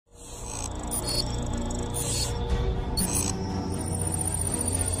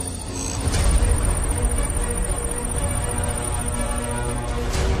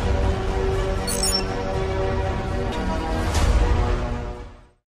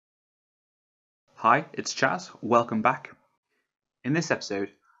Hi, it's Chaz. Welcome back. In this episode,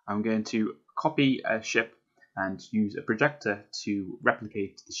 I'm going to copy a ship and use a projector to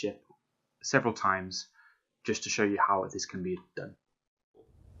replicate the ship several times just to show you how this can be done.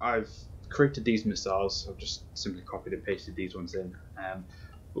 I've created these missiles, I've just simply copied and pasted these ones in,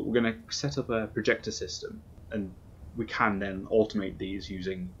 but we're going to set up a projector system and we can then automate these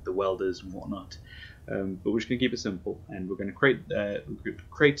using the welders and whatnot. But we're just going to keep it simple, and we're going to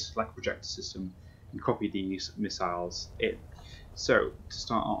create like a projector system and copy these missiles in. So to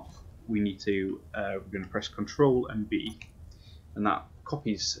start off, we need to we're going to press Control and B, and that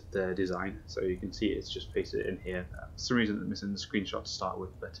copies the design. So you can see it's just pasted in here. For some reason it's missing the screenshot to start with,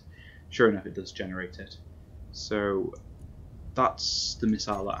 but sure enough it does generate it. So that's the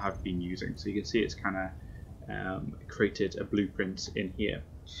missile that I've been using. So you can see it's kind of created a blueprint in here.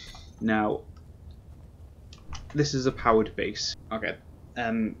 Now this is a powered base. Okay,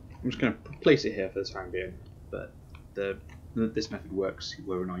 I'm just going to place it here for the time being, but this method works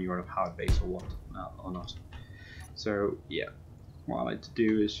whether or not you're on a powered base or not. So yeah, what I like to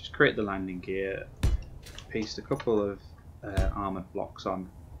do is just create the landing gear, paste a couple of armored blocks on.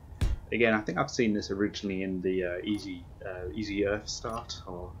 Again, I think I've seen this originally in the Easy Earth start,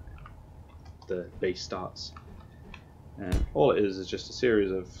 or the base starts. And all it is just a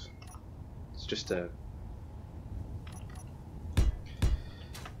series of,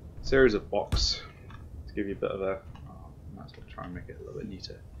 blocks to give you a bit of a, might as well try and make it a little bit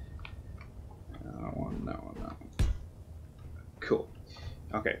neater. That one. Cool.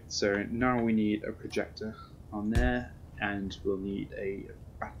 Okay, so now we need a projector on there, and we'll need a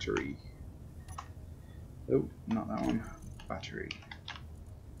battery. Oh, not that one. Battery.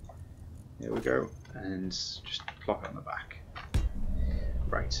 Here we go, and just plop it on the back.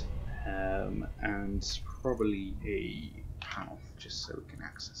 Right, and probably a panel just so we can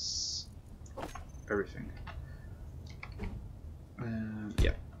access everything.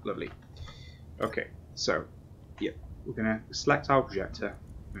 Yeah, lovely. Okay, so yeah, we're gonna select our projector.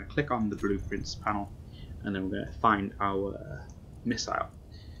 We're gonna click on the blueprints panel, and then we're gonna find our missile.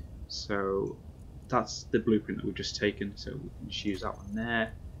 So that's the blueprint that we've just taken. So we can just use that one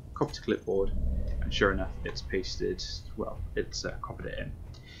there. Copy to clipboard, and sure enough, it's pasted. Well, it's copied it in.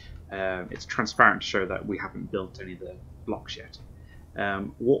 It's transparent to show that we haven't built any of the blocks yet.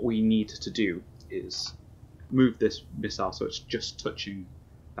 What we need to do is move this missile so it's just touching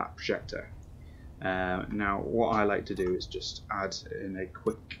that projector. Now what I like to do is just add in a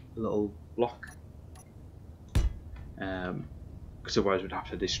quick little block, because otherwise we'd have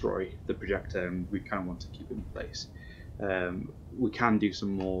to destroy the projector, and we kind of want to keep it in place. We can do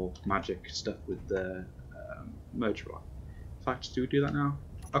some more magic stuff with the merge block. In fact, do we do that now?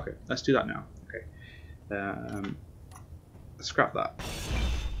 Okay, let's do that now. Okay, scrap that.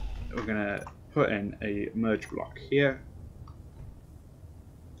 We're gonna put in a merge block here,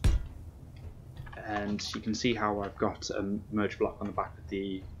 and you can see how I've got a merge block on the back of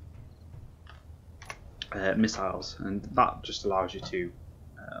the missiles, and that just allows you to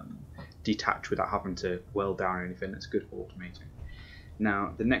detach without having to weld down or anything. It's good for automating.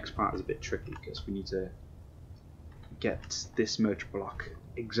 Now the next part is a bit tricky because we need to get this merge block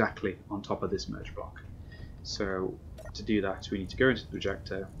exactly on top of this merge block. So to do that, we need to go into the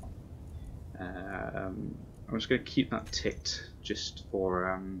projector. I'm just going to keep that ticked just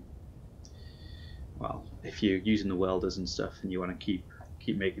for well, if you're using the welders and stuff and you want to keep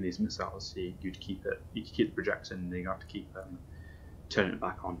making these missiles, you'd keep it. You can keep the projector, and then you have to keep turning it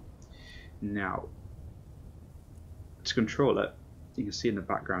back on. Now to control it, you can see in the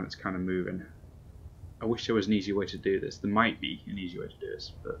background it's kind of moving. I wish there was an easy way to do this. There might be an easy way to do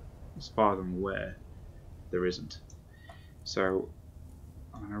this, but as far as I'm aware, there isn't. So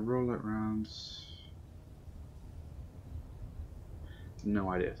I'm going to roll it around. No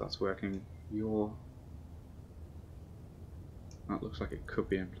idea if that's working. That looks like it could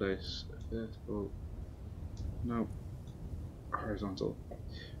be in place. Vertical. No. Horizontal.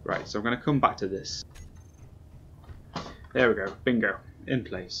 Right, so I'm going to come back to this. There we go. Bingo. In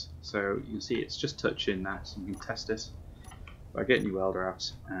place. So you can see it's just touching that, so you can test it by getting your welder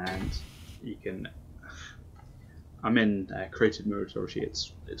out, and you can. I'm in creative mode, so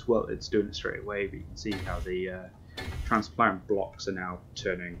it's doing it straight away. But you can see how the transparent blocks are now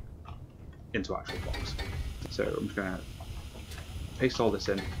turning into actual blocks. So I'm just going to paste all this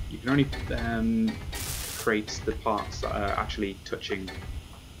in. You can only create the parts that are actually touching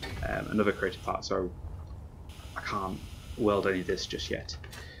another created part. So I can't weld any of this just yet.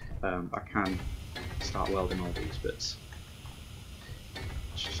 I can start welding all these bits.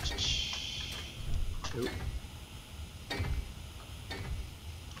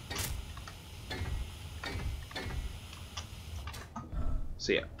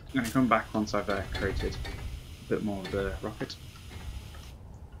 So yeah, I'm going to come back once I've created a bit more of the rocket.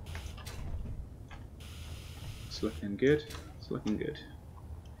 It's looking good. It's looking good.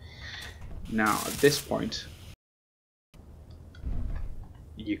 Now at this point,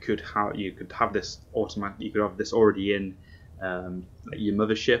 you could have this automatic. You could have this already in like your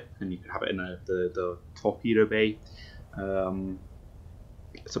mothership, and you could have it in the torpedo bay.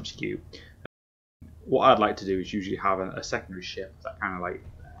 It's up to you. What I'd like to do is usually have a secondary ship that kind of like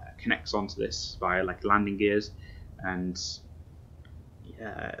connects onto this via like landing gears, and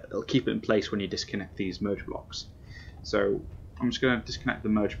it'll keep it in place when you disconnect these merge blocks. So I'm just going to disconnect the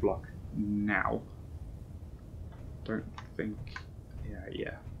merge block now. Don't think,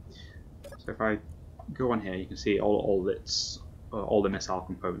 yeah. So if I go on here, you can see all the missile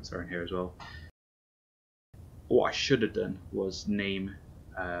components are in here as well. What I should have done was name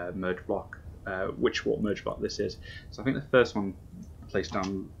merge block, what merge block this is. So I think the first one placed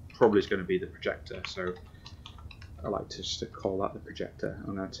down probably is going to be the projector. So I like to just call that the projector.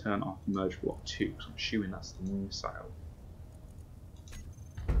 I'm going to turn off merge block 2 because I'm assuming that's the missile.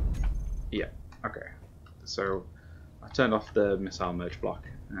 Yeah, okay. So I turned off the missile merge block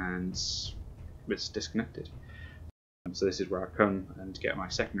and it's disconnected. So this is where I come and get my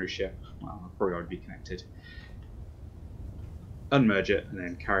secondary ship. Well, I'll probably already be connected. Unmerge it and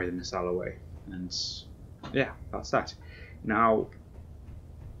then carry the missile away. And yeah, that's that. Now,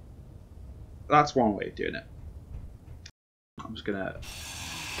 that's one way of doing it. I'm just gonna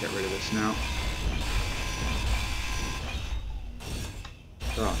get rid of this now.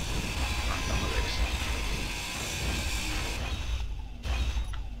 Oh, I'm done with this.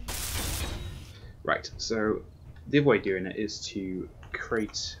 Right, so the other way of doing it is to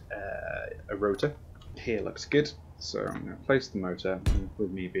create a rotor. Here looks good, so I'm going to place the motor.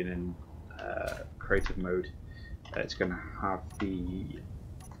 With me being in creative mode, it's going to have the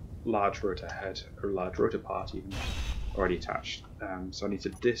large rotor head, or large rotor part even, already attached. So I need to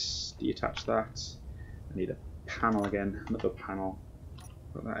detach that. I need a panel again, another panel.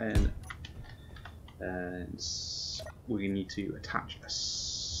 Put that in, and we need to attach a.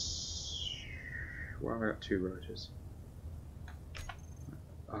 Why have I got 2 rotors?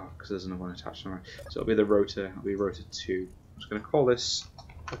 Oh, because there's another one attached somewhere. So it'll be the rotor. It'll be rotor 2. I'm just going to call this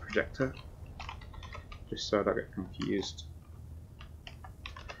a projector, just so I don't get confused.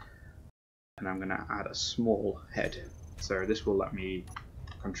 And I'm going to add a small head. So this will let me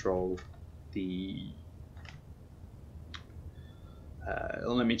control the.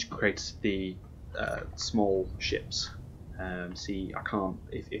 It'll let me create the small ships. See, I can't.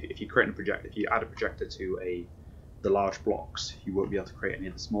 If you create a projector, if you add a projector to the large blocks, you won't be able to create any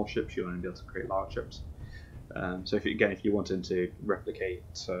of the small ships. You'll only be able to create large ships. So if you wanted to replicate,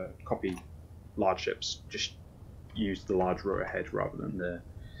 copy large ships, just use the large rotor head rather than the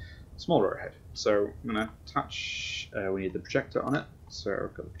small rotor head. So I'm going to attach. We need the projector on it. So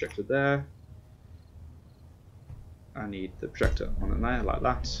I've got the projector there. I need the projector on it there, like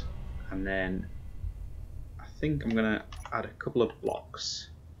that, and then I think I'm going to add a couple of blocks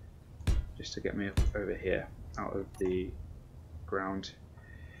just to get me up over here out of the ground.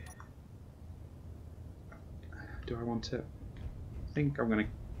 Do I want it? I think I'm going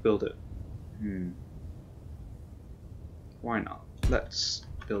to build it. Why not? Let's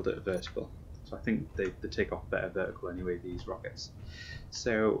build it vertical. So I think they take off better vertical anyway, these rockets.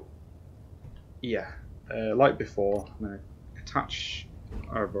 So yeah, like before, I'm going to attach.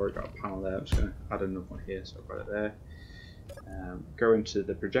 I've already got a panel there. I'm just going to add another one here, so I've got it there. Go into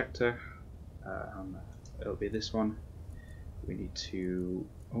the projector. It'll be this one. We need to.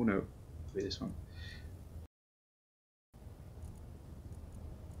 Oh no, it'll be this one.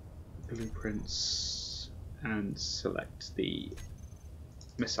 Blueprints and select the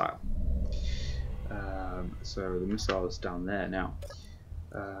missile. So the missile is down there now.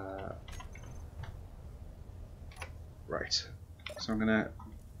 Right. So I'm gonna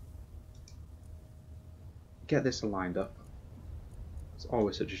get this aligned up. It's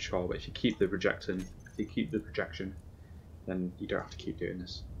always such a chore, but if you keep the projection, then you don't have to keep doing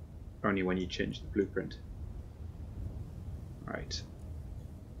this. Only when you change the blueprint. Right.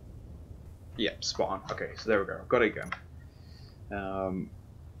 Yep, spot on. Okay, so there we go. I've got it again. And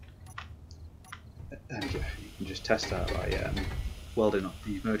yeah, you can just test that by welding up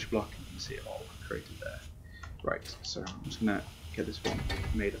the merge block. You can see it all created there. Right, so I'm just gonna get this one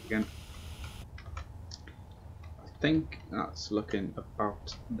made up again. I think that's looking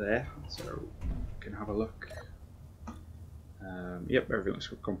about there, so you can have a look. Yep, everything looks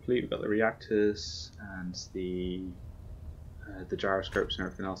complete. We've got the reactors and the gyroscopes and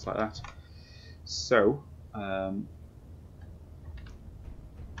everything else like that. So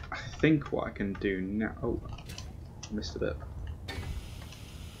think what I can do now... Oh, I missed a bit.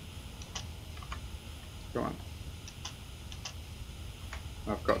 Go on.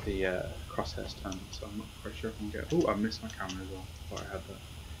 I've got the crosshairs turned, so I'm not quite sure if I can get... Oh, I missed my camera as well. I thought I had that.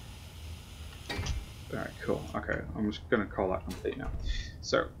 Alright, cool. Okay, I'm just going to call that complete now.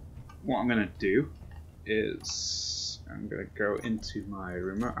 So, what I'm going to do is I'm going to go into my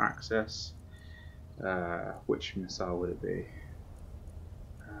remote access. Which missile would it be?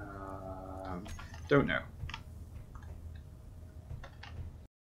 Don't know.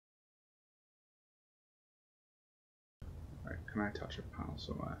 Right, can I touch a panel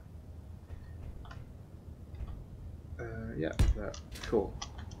somewhere? Yeah, that. Cool.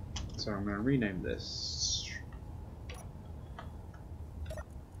 So I'm going to rename this.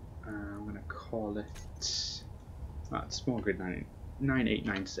 I'm going to call it small grid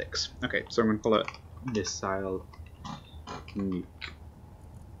 9896. Okay, so I'm going to call it missile nuke,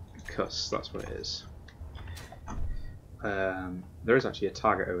 because that's what it is. There is actually a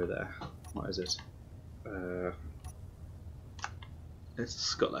target over there. What is it? It's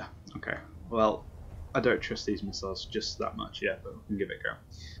a scuttler. Okay. Well, I don't trust these missiles just that much yet, but we can give it a go.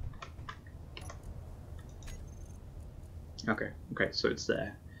 Okay, so it's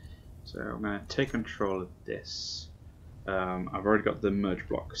there. So I'm going to take control of this. I've already got the merge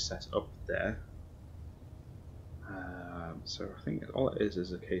block set up there. So I think all it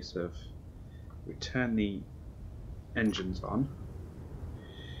is a case of we turn the engines on,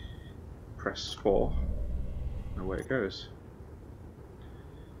 press 4, and away it goes.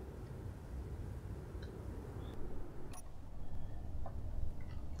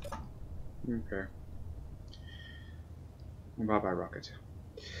 Okay. Bye bye rocket.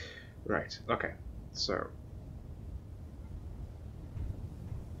 Right, okay, so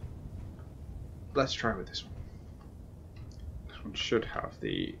let's try with this one. This one should have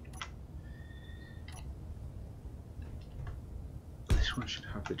the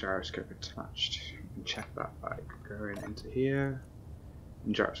gyroscope attached. You can check that by going into here,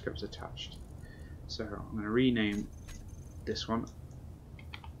 and gyroscope's attached. So I'm going to rename this one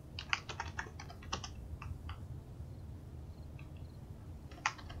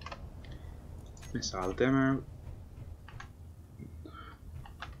Missile Demo.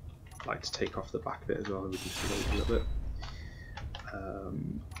 I'd like to take off the back bit as well, reduce the weight a little bit.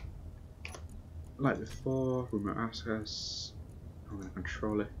 Like before, remote access. I'm going to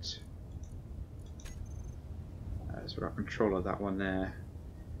control it. So we've got control of that one there.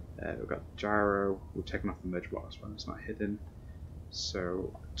 We've got gyro. We've taken off the merge block as well, it's not hidden.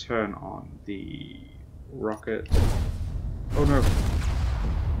 So turn on the rocket. Oh no!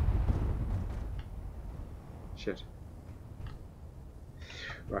 Shit.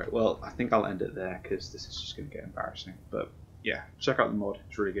 Right, well, I think I'll end it there because this is just going to get embarrassing. But yeah, check out the mod,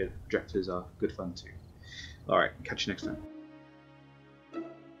 it's really good. Projectors are good fun too. Alright, catch you next time.